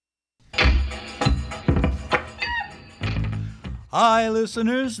Hi,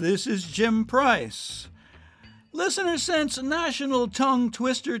 listeners. This is Jim Price. Listeners, since National Tongue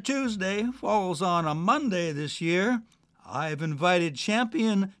Twister Tuesday falls on a Monday this year, I've invited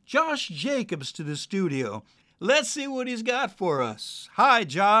champion Josh Jacobs to the studio. Let's see what he's got for us. Hi,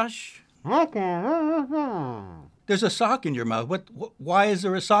 Josh. There's a sock in your mouth. Why is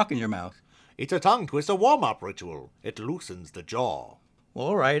there a sock in your mouth? It's a tongue twister warm-up ritual. It loosens the jaw.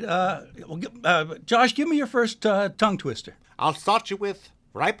 All right. Josh, give me your first tongue twister. I'll start you with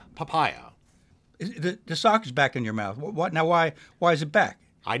ripe papaya. The sock is back in your mouth. What now? Why is it back?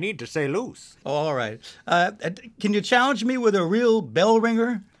 I need to say loose. All right. Can you challenge me with a real bell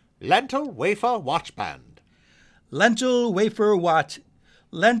ringer? Lentil wafer watch band. Lentil wafer watch.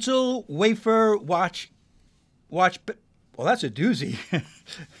 Lentil wafer watch. Well, that's a doozy.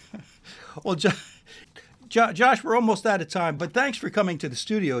 Well, Josh, we're almost out of time, but thanks for coming to the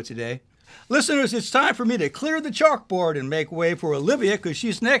studio today. Listeners, it's time for me to clear the chalkboard and make way for Olivia, because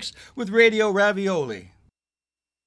she's next with Radio Ravioli.